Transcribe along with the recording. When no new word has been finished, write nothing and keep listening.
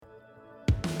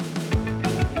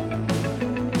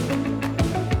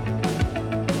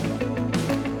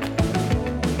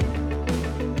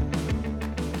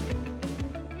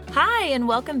and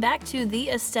welcome back to the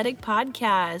Aesthetic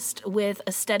Podcast with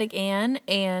Aesthetic Ann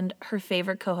and her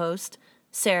favorite co-host,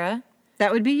 Sarah.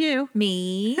 That would be you.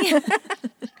 Me.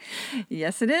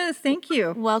 Yes, it is. Thank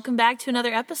you. Welcome back to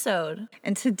another episode.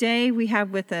 And today we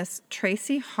have with us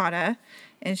Tracey Hotta,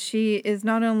 and she is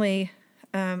not only,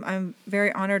 I'm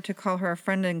very honored to call her a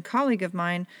friend and colleague of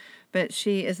mine, but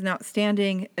she is an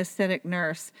outstanding aesthetic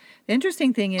nurse. The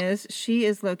interesting thing is she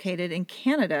is located in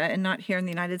Canada and not here in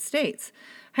the United States.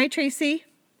 Hi, Tracey.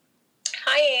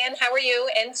 Hi, Ann. How are you?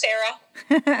 And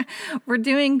Sarah? We're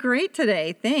doing great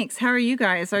today. Thanks. How are you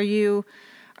guys? Are you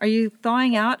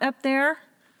thawing out up there?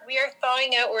 We are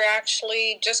thawing out. We're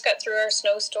actually just got through our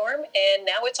snowstorm, and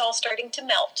now it's all starting to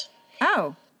melt.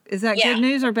 Oh, is that good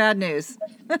news or bad news?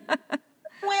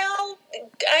 Well,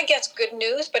 I guess good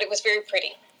news, but it was very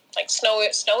pretty. Like snow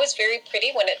is very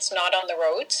pretty when it's not on the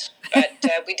roads, but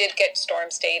we did get storm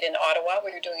stayed in Ottawa.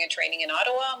 We were doing a training in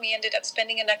Ottawa, and we ended up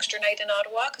spending an extra night in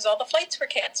Ottawa because all the flights were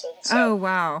canceled. So, oh,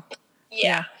 wow.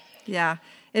 Yeah.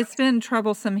 It's been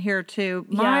troublesome here, too.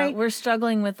 We're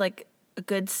struggling with like a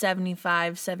good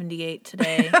 75, 78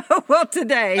 today. Well,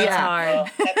 today, That's hard.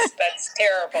 Oh, that's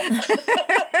terrible.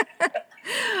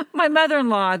 My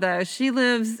mother-in-law, though, she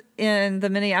lives in the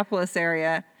Minneapolis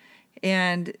area,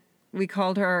 and we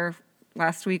called her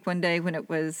last week one day when it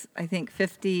was, I think,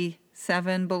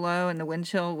 57 below, and the wind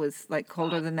chill was like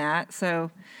colder than that. So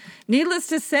needless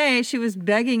to say, she was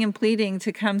begging and pleading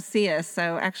to come see us.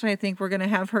 So actually, I think we're going to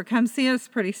have her come see us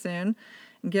pretty soon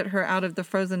and get her out of the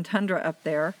frozen tundra up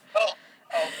there. Oh,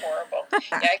 horrible.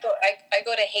 Yeah, I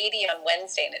go to Haiti on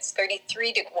Wednesday, and it's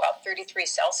 33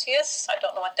 Celsius. I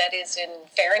don't know what that is in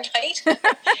Fahrenheit.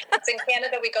 It's in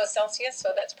Canada, we go Celsius,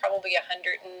 so that's probably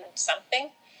 100 and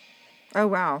something. Oh,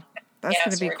 wow. That's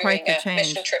going to be quite the change. We're doing a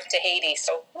mission trip to Haiti,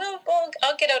 so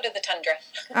I'll get out of the tundra.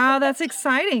 Oh, that's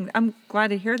exciting. I'm glad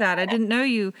to hear that. I didn't know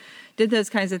you did those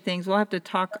kinds of things. We'll have to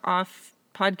talk off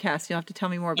podcast. You'll have to tell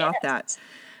me more about that.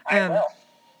 I will.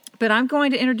 But I'm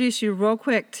going to introduce you real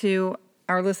quick to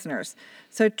our listeners.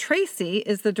 So Tracey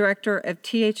is the director of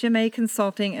THMA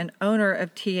Consulting and owner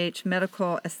of TH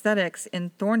Medical Aesthetics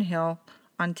in Thornhill,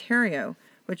 Ontario,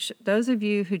 which those of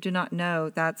you who do not know,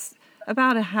 that's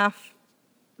about half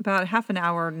an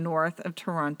hour north of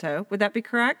Toronto. Would that be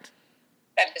correct?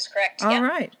 That is correct. All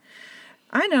right.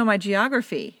 I know my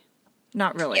geography.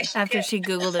 Not really. Yes, After she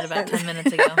Googled it about 10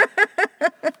 minutes ago.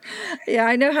 Yeah,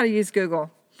 I know how to use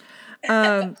Google.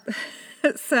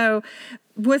 So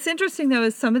what's interesting, though,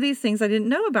 is some of these things I didn't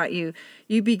know about you.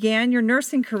 You began your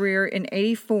nursing career in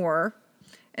 1984,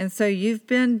 and so you've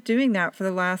been doing that for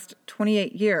the last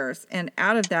 28 years. And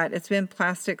out of that, it's been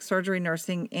plastic surgery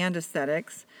nursing and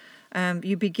aesthetics.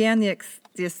 You began the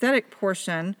aesthetic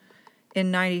portion in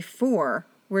 1994,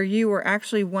 where you were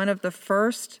actually one of the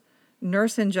first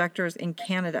nurse injectors in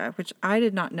Canada, which I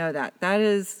did not know that. That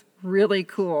is really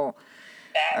cool.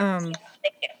 Thank you.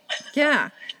 Yeah.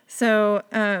 So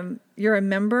you're a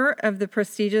member of the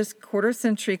prestigious Quarter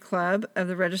Century Club of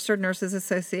the Registered Nurses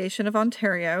Association of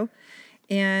Ontario.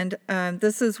 And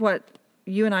this is what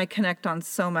you and I connect on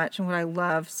so much, and what I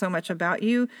love so much about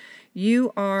you.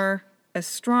 You are a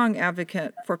strong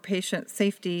advocate for patient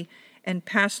safety and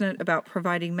passionate about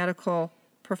providing medical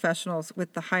professionals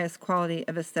with the highest quality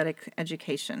of aesthetic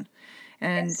education.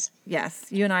 And yes,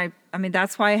 you and I mean,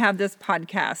 that's why I have this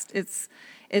podcast. It's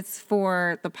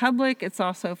for the public. It's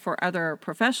also for other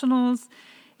professionals.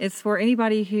 It's for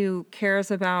anybody who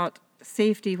cares about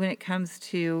safety when it comes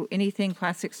to anything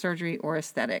plastic surgery or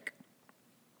aesthetic.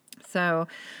 So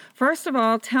first of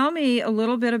all, tell me a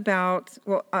little bit about,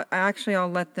 actually, I'll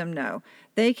let them know.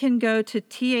 They can go to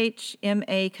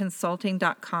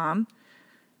THMAconsulting.com.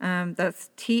 That's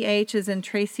TH as in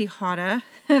Tracey Hotta,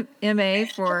 MA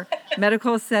for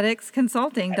Medical Aesthetics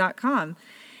Consulting.com.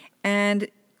 And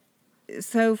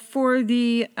so for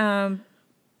the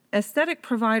aesthetic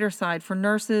provider side, for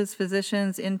nurses,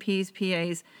 physicians, NPs,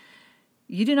 PAs,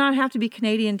 you do not have to be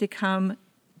Canadian to come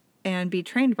and be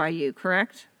trained by you,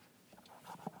 correct?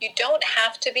 You don't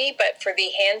have to be, but for the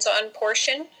hands-on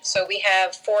portion, so we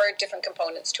have 4 different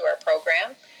components to our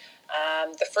program.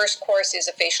 The first course is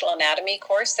a facial anatomy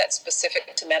course that's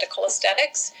specific to medical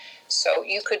aesthetics. So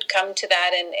you could come to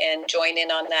that and join in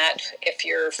on that if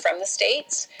you're from the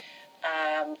States.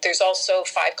 There's also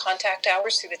 5 contact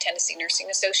hours through the Tennessee Nursing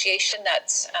Association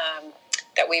that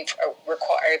we've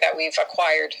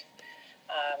acquired.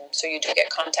 So you do get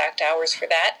contact hours for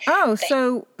that. Oh,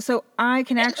 so I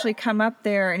can actually come up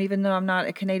there, and even though I'm not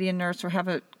a Canadian nurse or have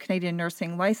a Canadian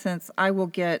nursing license, I will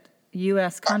get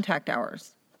U.S. contact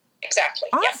hours. Exactly.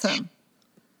 Awesome.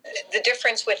 The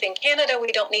difference within Canada,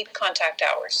 we don't need contact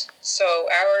hours. So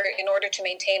in order to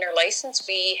maintain our license,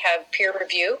 we have peer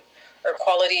review or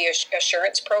quality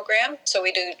assurance program. So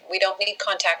we don't need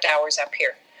contact hours up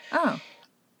here. Oh.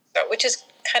 So, which is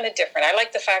kind of different. I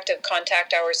like the fact of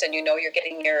contact hours, and you're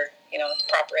getting your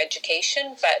proper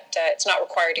education, but it's not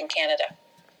required in Canada.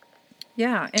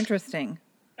 Yeah, interesting.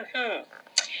 Mm-hmm.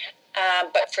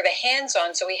 But for the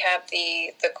hands-on, so we have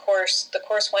the course. The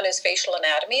course one is facial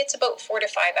anatomy. It's about 4 to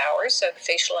 5 hours of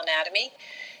facial anatomy.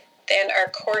 Then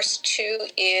our course 2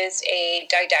 is a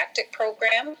didactic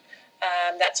program.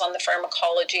 That's on the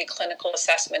pharmacology, clinical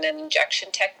assessment, and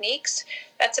injection techniques.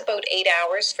 That's about 8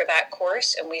 hours for that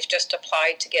course, and we've just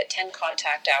applied to get 10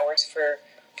 contact hours for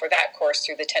that course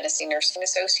through the Tennessee Nursing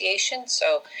Association.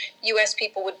 So U.S.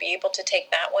 people would be able to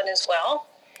take that one as well.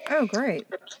 Oh, great.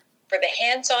 For the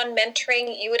hands-on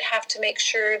mentoring, you would have to make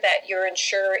sure that your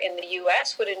insurer in the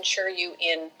U.S. would insure you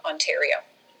in Ontario.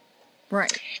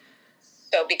 Right.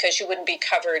 So because you wouldn't be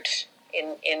covered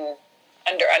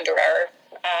under our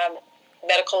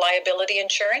medical liability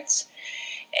insurance.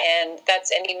 And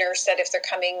that's any nurse that if they're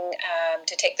coming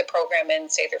to take the program and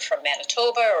say they're from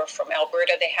Manitoba or from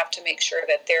Alberta, they have to make sure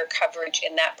that their coverage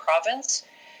in that province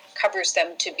covers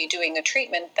them to be doing a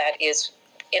treatment that is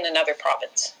in another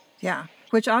province. Yeah,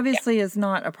 which obviously is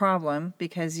not a problem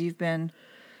because you've been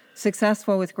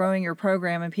successful with growing your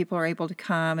program and people are able to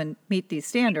come and meet these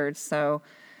standards. So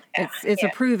it's a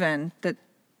proven that,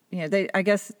 I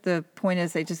guess the point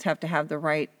is they just have to have the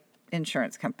right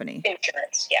insurance company.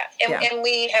 Insurance, yeah. And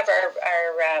we have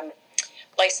our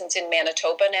license in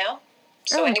Manitoba now.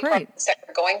 So any province that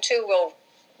we're going to,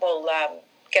 we'll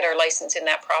get our license in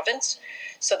that province.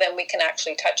 So then we can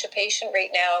actually touch a patient.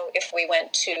 Right now, if we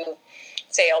went to,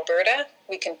 say, Alberta,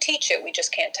 we can teach it. We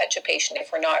just can't touch a patient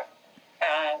if we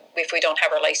don't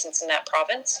have our license in that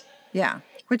province. Yeah,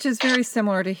 which is very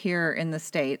similar to here in the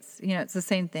States. It's the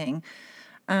same thing.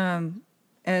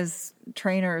 As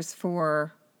trainers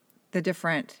for the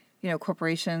different,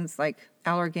 corporations like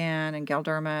Allergan and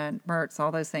Galderma and Mertz,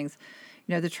 all those things,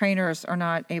 the trainers are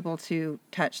not able to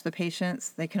touch the patients.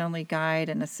 They can only guide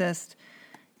and assist.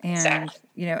 And,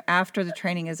 exactly. After the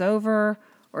training is over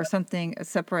or something, a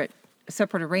separate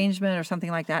arrangement or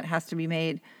something like that has to be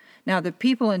made. Now, the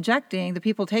people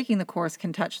taking the course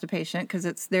can touch the patient because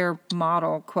it's their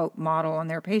model, quote, model on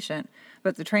their patient,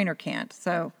 but the trainer can't.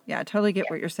 So, yeah, I totally get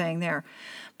what you're saying there.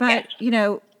 But,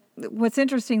 what's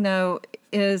interesting, though,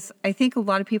 is I think a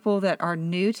lot of people that are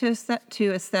new to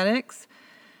aesthetics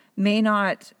may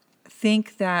not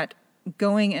think that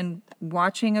going and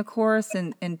watching a course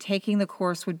and taking the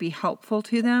course would be helpful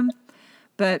to them.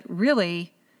 But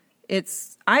really,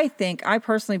 I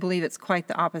personally believe it's quite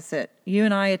the opposite. You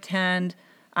and I attend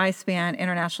ISPAN,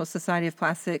 International Society of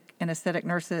Plastic and Aesthetic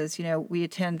Nurses. We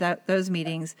attend those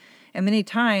meetings, and many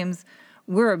times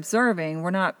we're observing,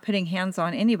 we're not putting hands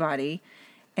on anybody.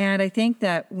 And I think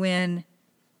that when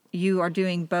you are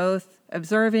doing both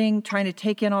observing, trying to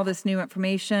take in all this new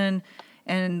information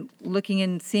and looking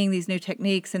and seeing these new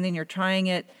techniques, and then you're trying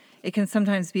it, it can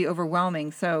sometimes be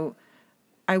overwhelming. So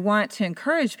I want to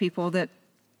encourage people that,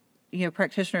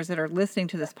 practitioners that are listening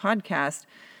to this podcast,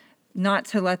 not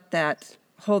to let that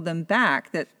hold them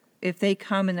back, that if they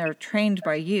come and they're trained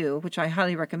by you, which I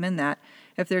highly recommend that,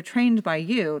 if they're trained by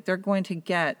you, they're going to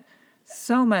get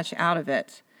so much out of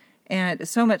it and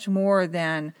so much more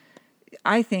than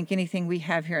I think anything we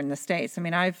have here in the States. I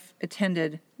mean, I've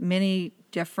attended many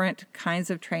different kinds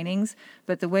of trainings,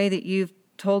 but the way that you've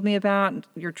told me about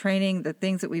your training, the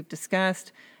things that we've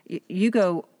discussed, you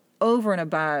go over and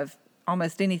above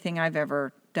almost anything I've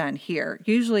ever done here.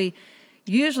 Usually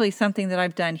something that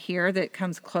I've done here that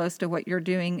comes close to what you're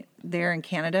doing there in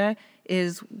Canada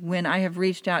is when I have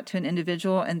reached out to an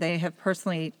individual and they have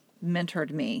personally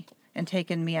mentored me and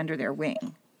taken me under their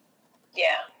wing.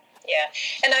 Yeah.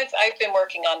 And I've been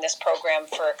working on this program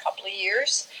for a couple of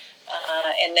years,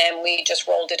 and then we just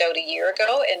rolled it out a year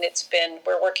ago, and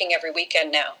we're working every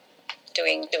weekend now,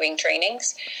 doing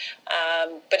trainings.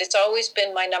 But it's always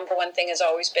been, my number one thing has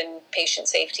always been patient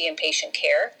safety and patient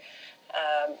care.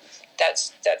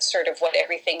 That's sort of what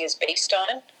everything is based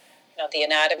on. The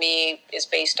anatomy is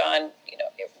based on,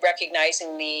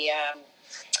 recognizing the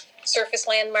surface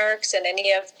landmarks and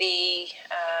any of the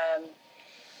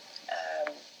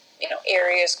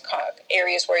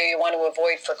areas where you want to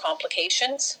avoid for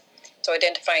complications. So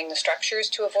identifying the structures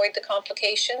to avoid the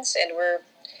complications. And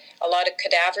a lot of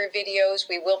cadaver videos.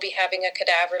 We will be having a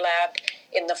cadaver lab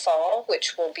in the fall,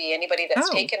 which will be anybody that's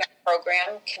taken our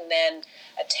program can then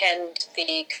attend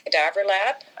the cadaver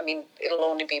lab. I mean, it'll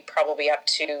only be probably up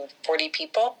to 40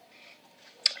 people.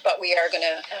 But we are going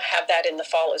to have that in the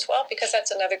fall as well, because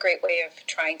that's another great way of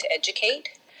trying to educate.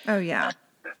 Oh, yeah.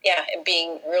 Yeah, and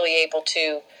being really able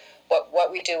to,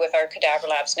 what we do with our cadaver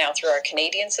labs now through our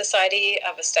Canadian Society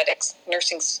of Aesthetics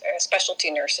Nursing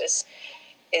Specialty Nurses,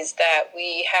 is that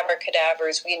we have our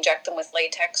cadavers, we inject them with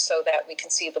latex so that we can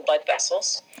see the blood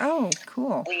vessels. Oh,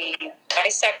 cool. We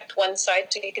dissect one side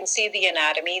so you can see the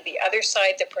anatomy. The other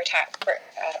side, the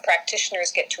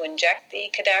practitioners get to inject the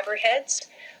cadaver heads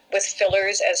with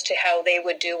fillers as to how they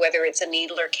would do, whether it's a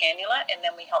needle or cannula, and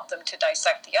then we help them to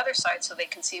dissect the other side so they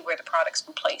can see where the product's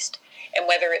been placed and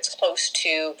whether it's close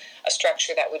to a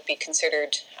structure that would be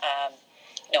considered,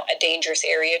 a dangerous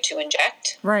area to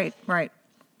inject. Right.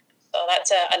 So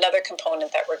that's another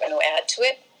component that we're going to add to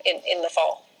it in the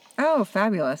fall. Oh,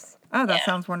 fabulous. Oh, that Yeah.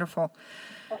 sounds wonderful.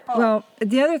 Well,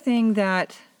 the other thing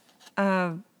that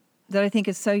I think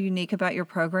is so unique about your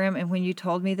program, and when you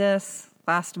told me this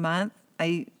last month,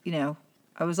 I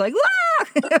was like, ah!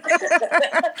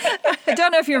 I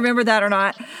don't know if you remember that or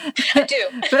not. I do.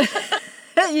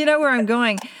 But you know where I'm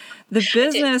going. The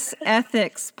business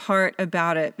ethics part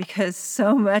about it, because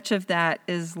so much of that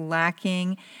is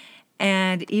lacking.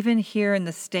 And even here in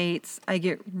the States, I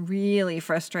get really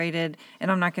frustrated,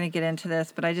 and I'm not going to get into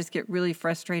this, but I just get really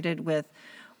frustrated with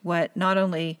what not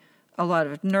only a lot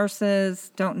of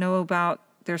nurses don't know about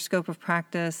their scope of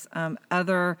practice,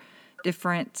 other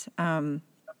different,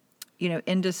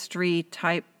 industry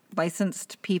type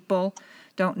licensed people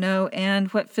don't know, and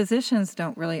what physicians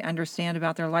don't really understand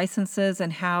about their licenses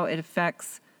and how it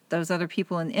affects those other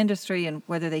people in the industry and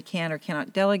whether they can or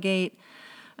cannot delegate.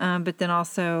 But then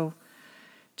also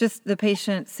just the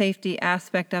patient safety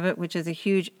aspect of it, which is a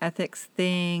huge ethics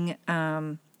thing.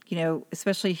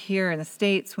 Especially here in the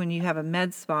States, when you have a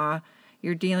med spa,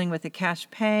 you're dealing with a cash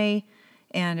pay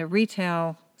and a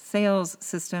retail sales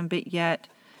system, but yet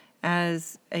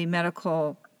as a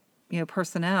medical,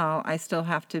 personnel, I still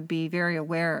have to be very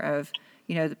aware of,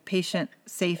 the patient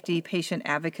safety, patient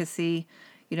advocacy.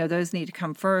 Those need to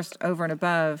come first over and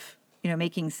above,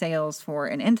 making sales for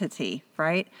an entity,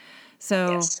 right?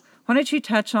 So Yes. Why don't you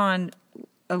touch on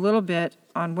a little bit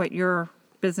on what your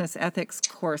business ethics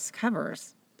course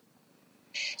covers?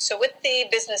 So with the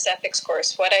business ethics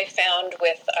course, what I found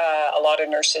with a lot of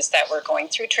nurses that were going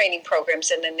through training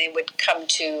programs and then they would come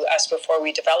to us before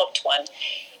we developed one,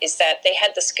 is that they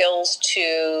had the skills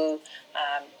to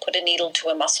put a needle to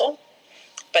a muscle,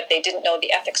 but they didn't know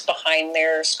the ethics behind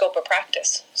their scope of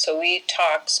practice. So we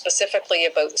talk specifically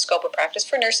about the scope of practice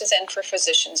for nurses and for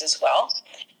physicians as well.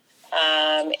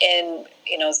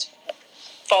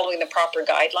 Following the proper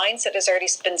guidelines that has already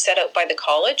been set out by the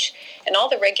college, and all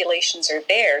the regulations are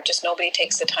there, just nobody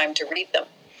takes the time to read them.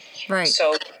 Right.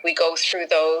 So we go through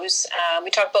those. We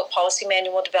talk about policy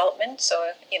manual development.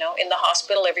 So, in the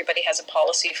hospital, everybody has a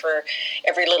policy for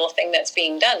every little thing that's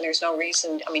being done. There's no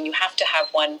reason, you have to have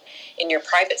one in your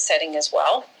private setting as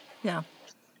well. Yeah.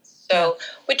 So,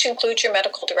 which includes your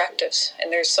medical directives.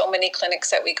 And there's so many clinics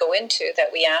that we go into that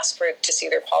we ask for to see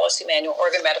their policy manual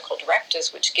or their medical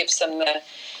directives, which gives them the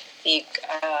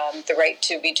right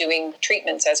to be doing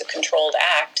treatments as a controlled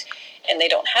act, and they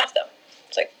don't have them.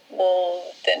 It's like,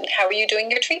 well, then how are you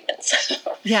doing your treatments?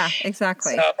 Yeah,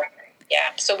 exactly.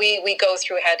 So we go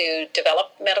through how to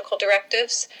develop medical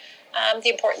directives, the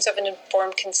importance of an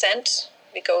informed consent.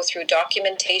 We go through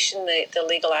documentation, the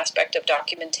legal aspect of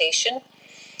documentation.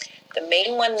 The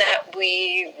main one that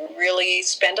we really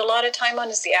spend a lot of time on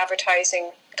is the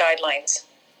advertising guidelines.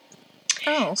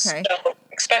 Oh, okay. So,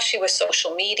 especially with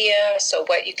social media, so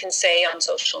what you can say on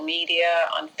social media,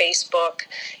 on Facebook.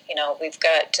 We've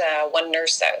got one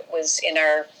nurse that was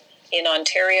in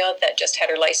Ontario that just had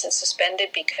her license suspended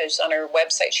because on her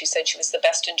website she said she was the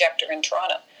best injector in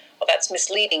Toronto. Well, that's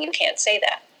misleading. You can't say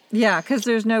that. Yeah, because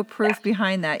there's no proof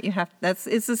behind that.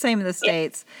 It's the same in the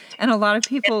States. And a lot of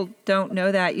people don't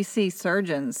know that. You see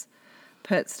surgeons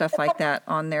put stuff like that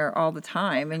on there all the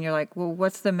time. And you're like, well,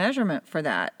 what's the measurement for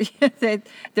that?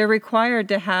 They're required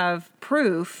to have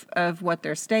proof of what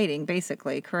they're stating,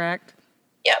 basically, correct?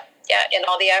 Yeah. And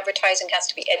all the advertising has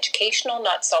to be educational,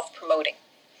 not self-promoting.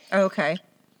 Okay.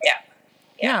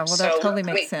 Yeah, well, that totally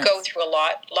makes sense. We go through a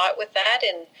lot with that,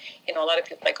 and a lot of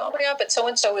people are like, oh my God, but so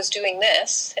and so is doing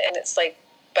this, and it's like,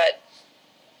 but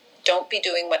don't be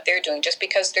doing what they're doing just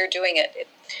because they're doing it.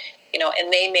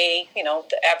 And they may,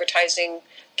 the Advertising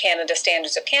Canada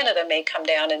Standards of Canada may come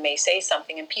down and may say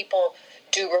something, and people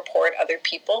do report other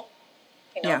people,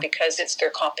 because it's their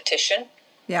competition.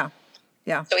 Yeah.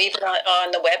 So even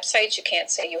on the websites, you can't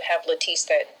say you have Latisse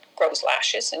that grows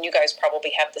lashes, and you guys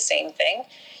probably have the same thing.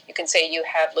 You can say you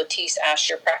have Latisse ask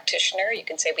your practitioner. You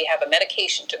can say we have a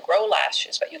medication to grow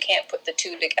lashes, but you can't put the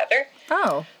two together.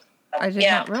 Oh, I did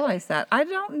not realize that. I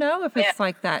don't know if it's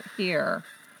like that here.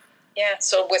 Yeah,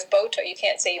 so with Botox, you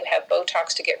can't say you have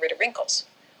Botox to get rid of wrinkles.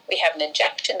 We have an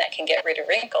injection that can get rid of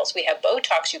wrinkles. We have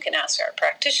Botox you can ask our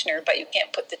practitioner, but you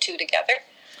can't put the two together.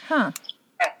 Huh.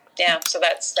 Yeah, so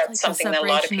that's like something that a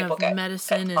lot of people get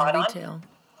medicine get and retail. On.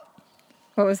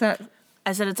 What was that?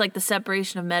 I said it's like the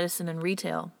separation of medicine and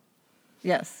retail.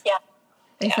 Yes. Yeah.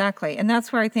 Exactly. And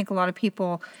that's where I think a lot of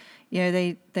people,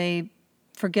 they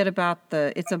forget about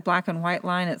it's a black and white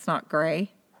line. It's not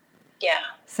gray. Yeah.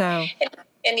 So.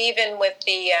 And even with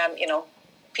the,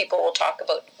 people will talk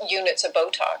about units of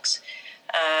Botox.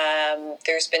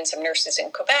 There's been some nurses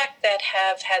in Quebec that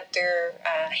have had their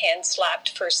hands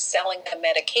slapped for selling the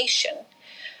medication.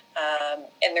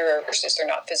 And they're nurses, they're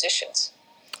not physicians.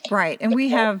 Right. And we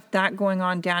have that going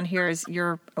on down here, as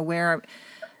you're aware.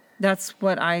 That's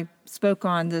what I spoke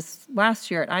on this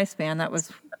last year at iSpan. That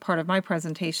was part of my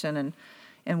presentation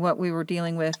and what we were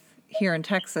dealing with here in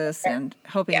Texas and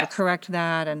helping to correct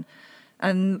that.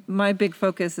 And my big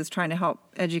focus is trying to help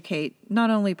educate not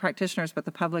only practitioners, but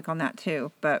the public on that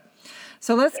too.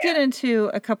 So let's get into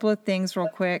a couple of things real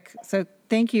quick. So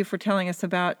thank you for telling us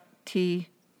about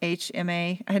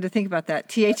THMA. I had to think about that.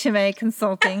 THMA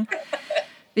Consulting,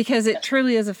 because it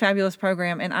truly is a fabulous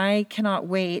program. And I cannot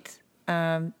wait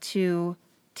to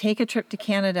take a trip to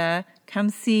Canada, come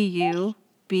see you,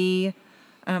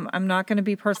 I'm not going to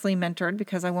be personally mentored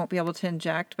because I won't be able to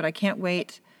inject, but I can't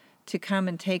wait to come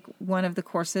and take one of the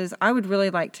courses. I would really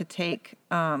like to take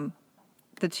the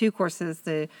two courses,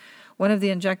 one of the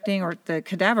injecting or the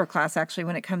cadaver class actually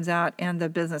when it comes out, and the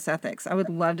business ethics. I would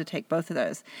love to take both of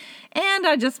those. And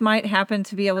I just might happen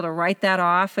to be able to write that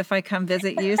off if I come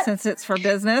visit you since it's for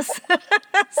business.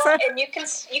 And you can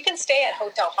stay at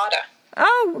Hotel Hotta.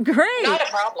 Oh, great. Not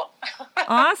a problem.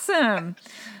 Awesome.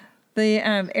 The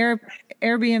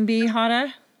Airbnb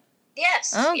Hotta?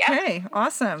 Yes. Okay,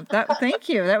 awesome. Thank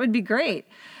you. That would be great.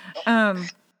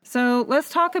 So let's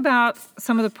talk about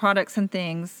some of the products and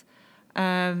things.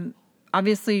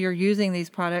 Obviously, you're using these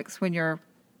products when you're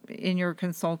in your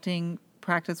consulting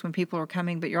practice when people are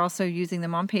coming, but you're also using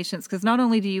them on patients because not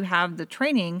only do you have the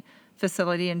training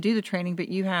facility and do the training, but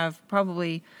you have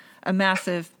probably a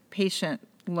massive patient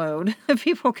load of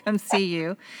people come see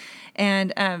you.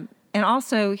 And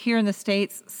also here in the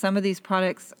States, some of these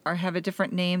products have a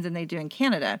different name than they do in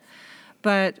Canada.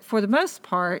 But for the most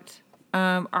part,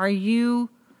 are you,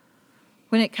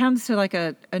 when it comes to like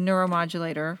a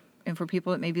neuromodulator, and for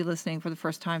people that may be listening for the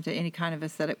first time to any kind of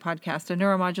aesthetic podcast, a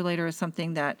neuromodulator is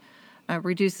something that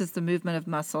reduces the movement of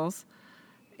muscles.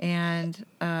 And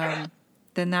then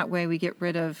that way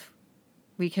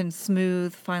we can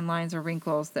smooth fine lines or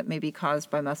wrinkles that may be caused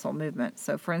by muscle movement.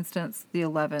 So for instance, the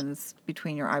 11s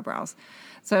between your eyebrows.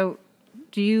 So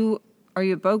are you a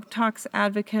Botox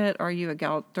advocate? Are you a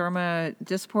Galderma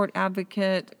Dysport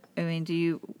advocate? I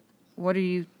mean, what do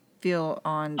you feel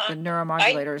on the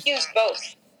neuromodulators? I use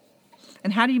both.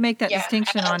 And how do you make that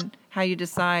distinction on how you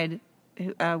decide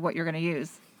what you're going to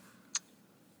use?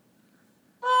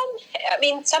 I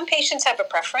mean, some patients have a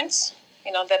preference,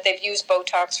 that they've used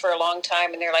Botox for a long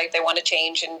time and they want to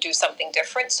change and do something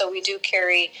different. So we do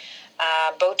carry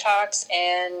Botox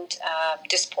and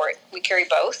Dysport. We carry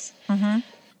both. Mm-hmm.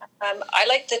 I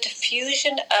like the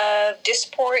diffusion of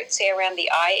Dysport, say around the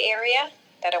eye area,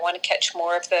 that I want to catch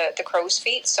more of the crow's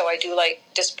feet. So I do like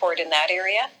Dysport in that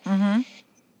area. Mm-hmm.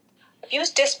 I've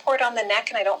used Dysport on the neck,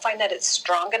 and I don't find that it's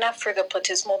strong enough for the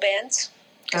platysmal bands.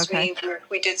 Because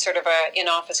we did sort of a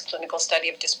in-office clinical study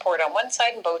of Dysport on one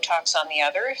side and Botox on the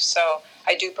other. So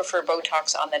I do prefer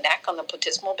Botox on the neck, on the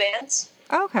platysmal bands.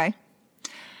 Okay.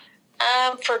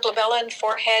 For glabella and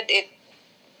forehead,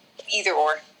 either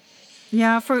or.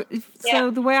 Yeah.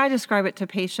 So the way I describe it to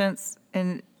patients,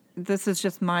 and this is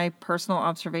just my personal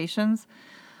observations,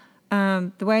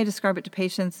 the way I describe it to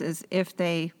patients is if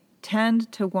they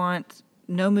tend to want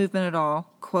no movement at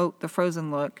all, quote, the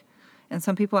frozen look, and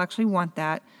some people actually want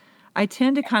that, I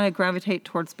tend to kind of gravitate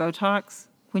towards Botox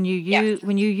when you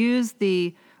use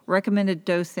the recommended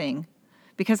dosing,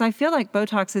 because I feel like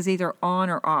Botox is either on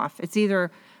or off. It's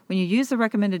either when you use the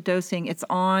recommended dosing, it's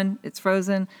on, it's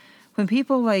frozen. When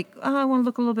people I want to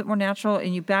look a little bit more natural,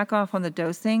 and you back off on the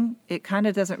dosing, it kind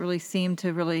of doesn't really seem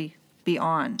to really be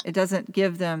on. It doesn't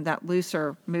give them that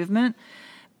looser movement.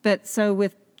 But so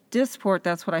with Dysport,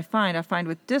 that's what I find. I find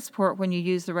with Dysport, when you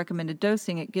use the recommended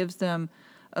dosing, it gives them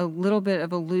a little bit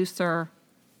of a looser,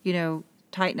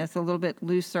 tightness, a little bit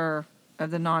looser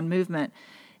of the non-movement.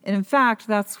 And in fact,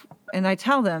 that's and I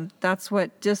tell them that's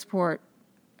what Dysport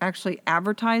actually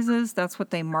advertises. That's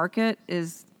what they market,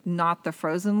 is not the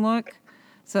frozen look.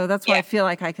 So that's why I feel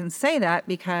like I can say that,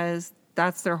 because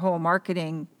that's their whole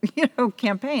marketing,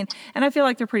 campaign. And I feel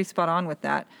like they're pretty spot on with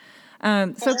that.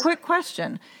 So quick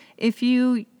question. If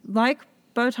you like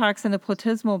Botox in the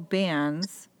platysmal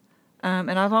bands,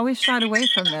 and I've always shied away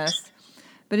from this,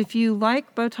 but if you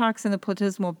like Botox in the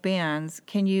platysmal bands,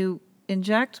 can you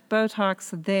inject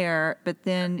Botox there, but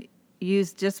then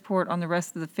use Dysport on the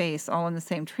rest of the face, all in the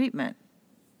same treatment?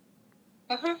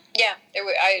 Mm-hmm. Yeah,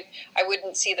 I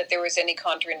wouldn't see that there was any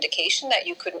contraindication that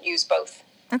you couldn't use both.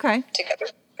 Okay. Together,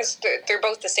 because they're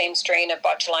both the same strain of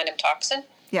botulinum toxin.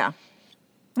 Yeah.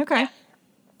 Okay. Yeah.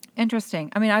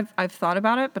 Interesting. I mean, I've thought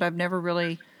about it, but I've never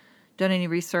really done any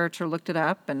research or looked it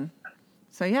up, and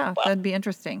so that'd be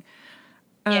interesting.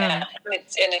 Yeah, and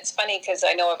it's funny because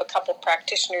I know of a couple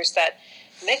practitioners that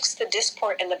mix the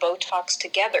Dysport and the Botox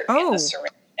together in the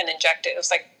syringe and inject it. It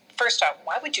was like, first off,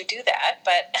 why would you do that?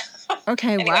 But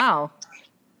okay, anyway, wow.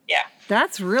 Yeah,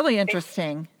 that's really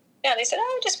interesting. Yeah, they said,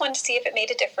 I just wanted to see if it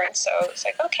made a difference. So it's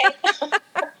like, okay.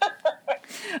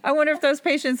 I wonder if those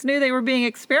patients knew they were being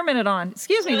experimented on.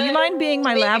 Excuse me, do you mind being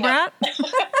my lab rat?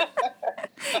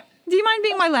 Do you mind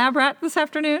being my lab rat this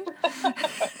afternoon?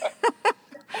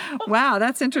 Wow,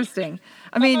 that's interesting.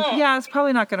 I mean, it's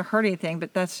probably not going to hurt anything,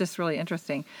 but that's just really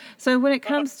interesting. So when it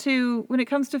comes to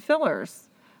fillers,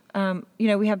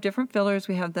 we have different fillers.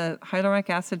 We have the hyaluronic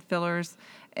acid fillers,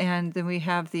 and then we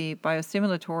have the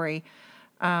biostimulatory.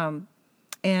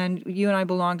 And you and I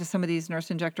belong to some of these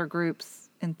nurse injector groups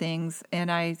and things,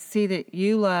 and I see that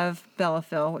you love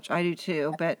Bellafill, which I do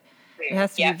too, but it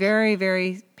has to be very,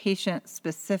 very patient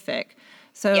specific.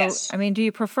 So, I mean, do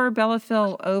you prefer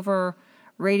Bellafill over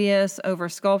Radius, over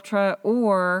Sculptra,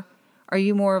 or are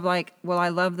you more of like, well, I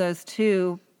love those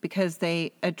too because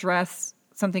they address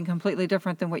something completely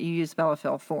different than what you use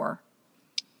Bellafill for?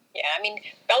 Yeah, I mean,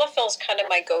 Bellafill's kind of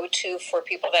my go-to for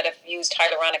people that have used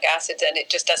hyaluronic acids and it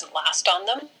just doesn't last on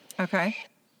them. Okay.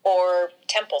 Or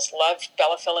temples. Love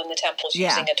Bellafill in the temples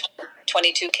using a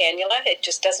 22 cannula. It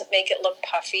just doesn't make it look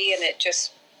puffy, and it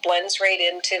just blends right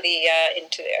into the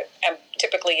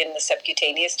typically in the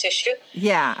subcutaneous tissue.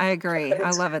 Yeah, I agree.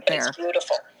 I love it there. It's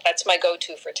beautiful. That's my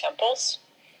go-to for temples.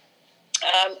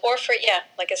 Or for,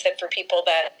 like I said, for people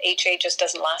that HA just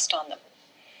doesn't last on them.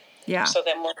 Yeah. So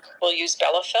then we'll use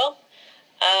Bellafill.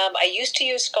 I used to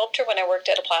use Sculptra when I worked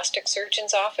at a plastic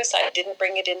surgeon's office. I didn't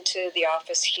bring it into the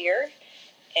office here.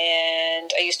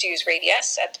 And I used to use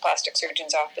Radius at the plastic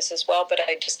surgeon's office as well, but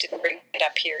I just didn't bring it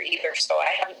up here either. So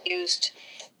I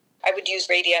would use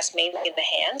Radius mainly in the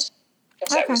hands,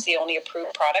 because that was the only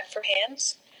approved product for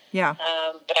hands. Yeah.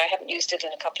 But I haven't used it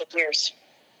in a couple of years.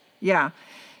 Yeah.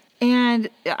 And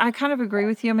I kind of agree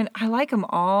with you. I mean, I like them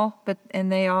all, it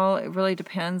really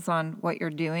depends on what you're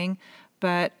doing.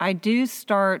 But I do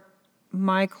start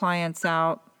my clients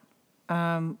out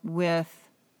with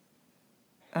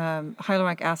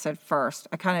hyaluronic acid first.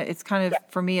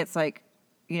 For me, it's like,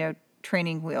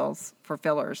 training wheels for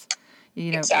fillers.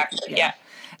 Exactly. Yeah.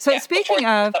 So speaking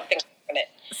of,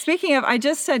 I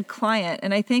just said client,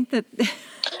 and I think that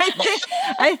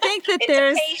I think that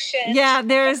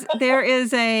there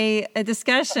is a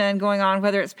discussion going on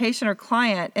whether it's patient or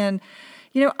client. And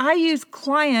I use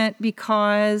client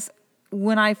because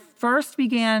when I first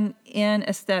began in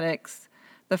aesthetics,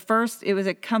 it was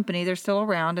a company, they're still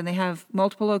around, and they have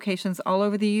multiple locations all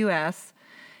over the U.S.,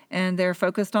 and they're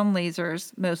focused on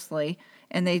lasers mostly,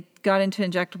 and they got into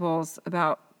injectables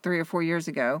about 3 or 4 years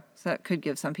ago, so that could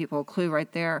give some people a clue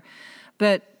right there.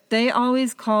 But they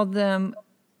always called them,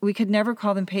 we could never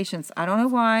call them patients. I don't know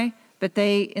why, but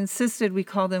they insisted we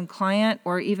call them client,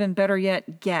 or even better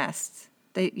yet, guests.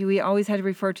 We always had to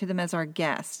refer to them as our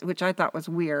guests, which I thought was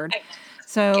weird.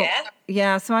 So,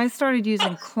 so I started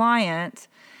using client.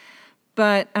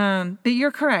 But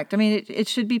you're correct. I mean, it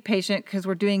should be patient because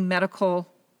we're doing medical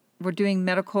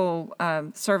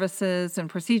services and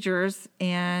procedures,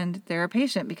 and they're a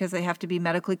patient because they have to be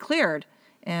medically cleared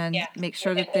and make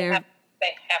sure that they have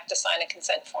to sign a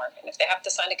consent form. And if they have to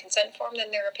sign a consent form,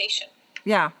 then they're a patient.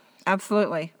 Yeah,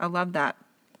 absolutely. I love that.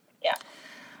 Yeah.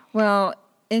 Well,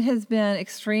 it has been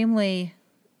extremely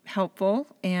helpful,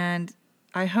 and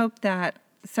I hope that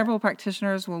several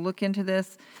practitioners will look into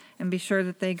this and be sure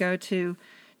that they go to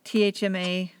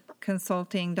THMA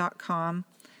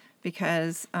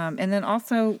because, and then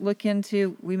also look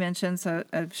into, we mentioned, so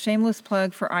a shameless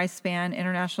plug for iSpan,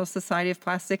 International Society of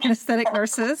Plastic and Aesthetic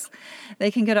Nurses.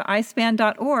 They can go to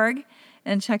ispan.org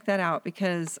and check that out,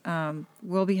 because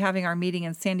we'll be having our meeting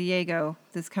in San Diego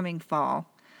this coming fall.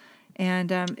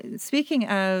 And speaking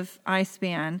of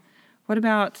iSpan, what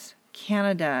about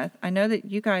Canada, I know that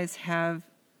you guys have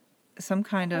some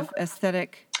kind of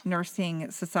aesthetic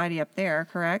nursing society up there,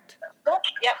 correct?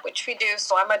 Yep, which we do.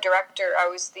 So I'm a director. I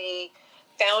was the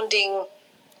founding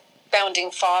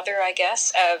father, I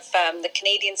guess, of the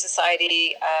Canadian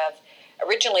Society of,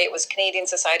 originally it was Canadian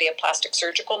Society of Plastic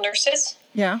Surgical Nurses.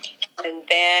 Yeah. And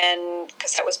then,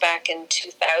 because that was back in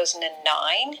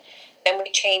 2009, then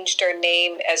we changed our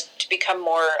name as to become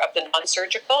more of the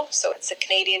non-surgical. So it's the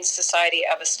Canadian Society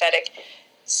of Aesthetic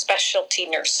Specialty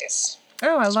Nurses.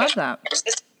 Oh, I love that.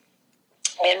 Nurses.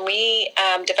 And we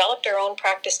developed our own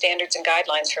practice standards and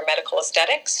guidelines for medical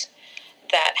aesthetics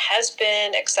that has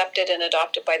been accepted and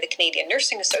adopted by the Canadian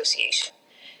Nursing Association.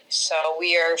 So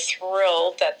we are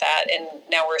thrilled that, and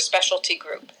now we're a specialty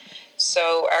group.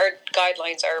 So our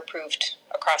guidelines are approved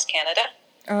across Canada.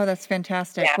 Oh, that's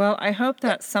fantastic. Yeah. Well, I hope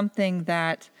that's something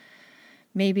that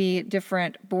maybe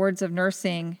different boards of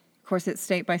nursing, of course, it's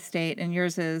state by state, and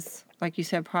yours is, like you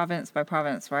said, province by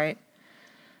province, right?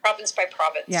 Province by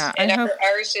province. Yeah, and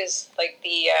ours is like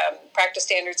the practice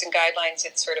standards and guidelines.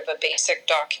 It's sort of a basic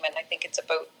document. I think it's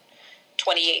about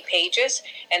 28 pages.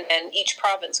 And then each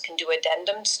province can do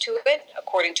addendums to it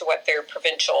according to what their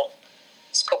provincial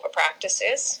scope of practice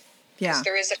is. Yeah. Because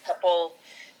there is a couple,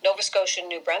 Nova Scotia and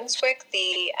New Brunswick,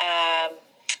 the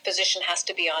physician has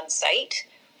to be on site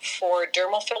for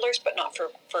dermal fillers, but not for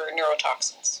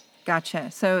neurotoxins. Gotcha.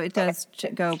 So it does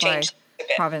go by Change a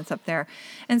bit. province up there.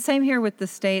 And same here with the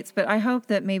states, but I hope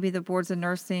that maybe the boards of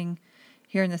nursing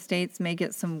here in the states may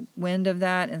get some wind of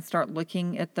that and start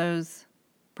looking at those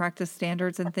practice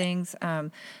standards and things.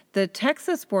 The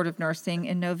Texas Board of Nursing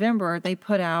in November, they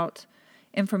put out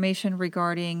information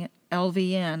regarding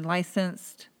LVN,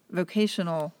 licensed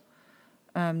vocational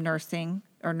nursing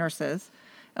or nurses,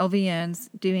 LVNs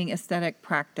doing aesthetic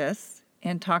practice,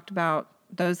 and talked about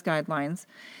those guidelines.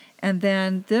 And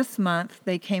then this month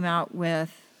they came out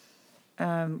with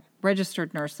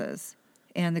registered nurses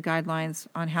and the guidelines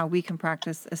on how we can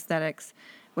practice aesthetics,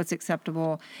 what's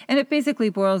acceptable. And it basically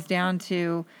boils down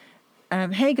to,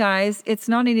 hey guys, it's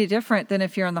not any different than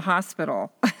if you're in the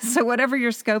hospital. So whatever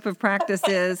your scope of practice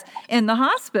is in the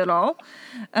hospital,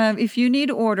 if you need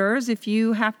orders, if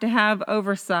you have to have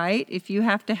oversight, if you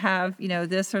have to have,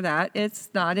 this or that, it's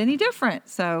not any different.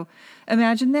 So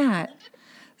imagine that.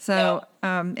 So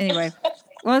anyway,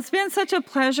 well, it's been such a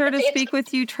pleasure to speak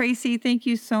with you, Tracey. Thank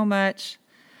you so much.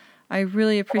 I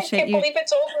really appreciate you. I can't believe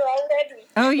it's over already.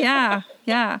 Oh, yeah,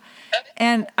 yeah.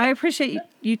 And I appreciate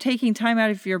you taking time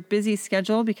out of your busy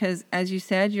schedule because, as you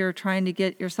said, you're trying to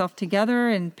get yourself together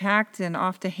and packed and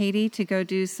off to Haiti to go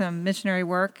do some missionary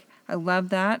work. I love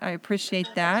that. I appreciate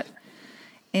that.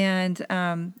 And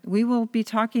we will be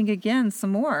talking again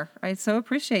some more. I so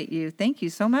appreciate you. Thank you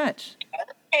so much.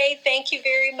 Okay, thank you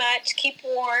very much. Keep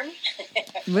warm.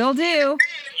 Will do. Yeah.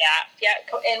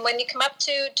 And when you come up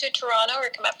to Toronto or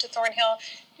come up to Thornhill,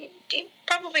 you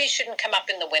probably shouldn't come up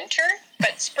in the winter,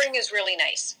 but spring is really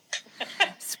nice.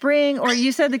 Spring, or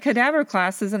you said the cadaver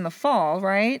class is in the fall,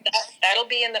 right? That'll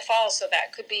be in the fall, so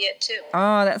that could be it too.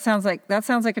 Oh, that sounds like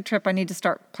a trip I need to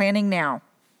start planning now.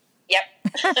 Yep.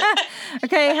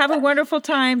 Okay, have a wonderful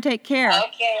time. Take care.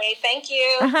 Okay, thank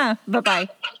you. Bye-bye.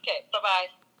 Okay, bye-bye.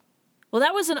 Well,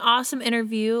 that was an awesome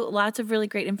interview. Lots of really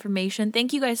great information.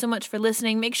 Thank you guys so much for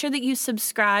listening. Make sure that you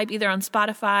subscribe either on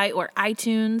Spotify or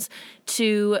iTunes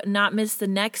to not miss the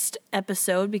next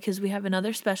episode because we have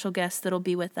another special guest that'll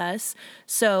be with us.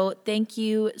 So thank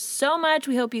you so much.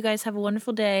 We hope you guys have a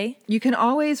wonderful day. You can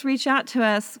always reach out to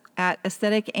us at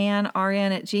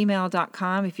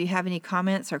aestheticannrn@gmail.com if you have any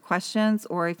comments or questions,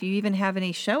 or if you even have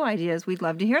any show ideas, we'd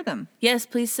love to hear them. Yes,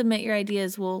 please submit your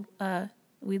ideas.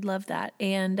 We'd love that.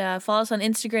 And follow us on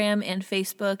Instagram and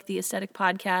Facebook, The Aesthetic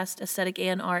Podcast, Aesthetic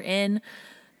and RN.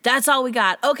 That's all we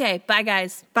got. Okay, bye,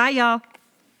 guys. Bye, y'all.